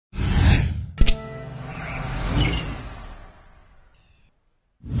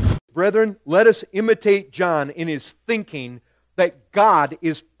Brethren, let us imitate John in his thinking that God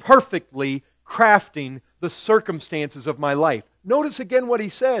is perfectly crafting the circumstances of my life. Notice again what he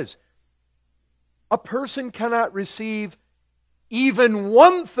says. A person cannot receive even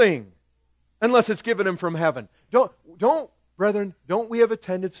one thing unless it's given him from heaven. Brethren, don't we have a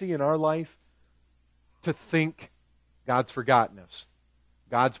tendency in our life to think God's forgotten us?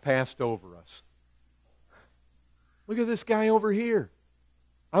 God's passed over us. Look at this guy over here.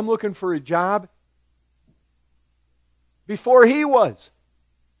 I'm looking for a job before he was,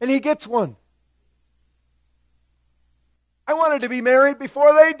 and he gets one. I wanted to be married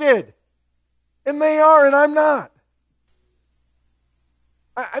before they did, and they are, and I'm not.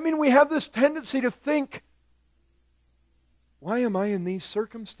 I mean, we have this tendency to think, why am I in these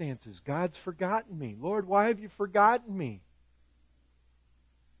circumstances? God's forgotten me. Lord, why have you forgotten me?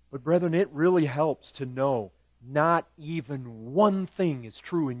 But brethren, it really helps to know not even one thing is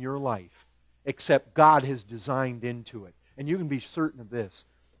true in your life except God has designed into it. And you can be certain of this.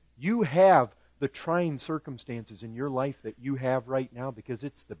 You have the trying circumstances in your life that you have right now because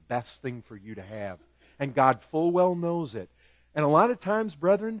it's the best thing for you to have. And God full well knows it. And a lot of times,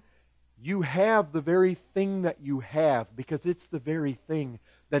 brethren, you have the very thing that you have because it's the very thing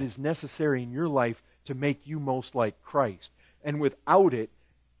that is necessary in your life to make you most like Christ. And without it,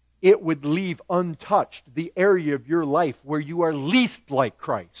 it would leave untouched the area of your life where you are least like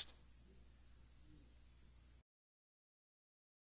Christ.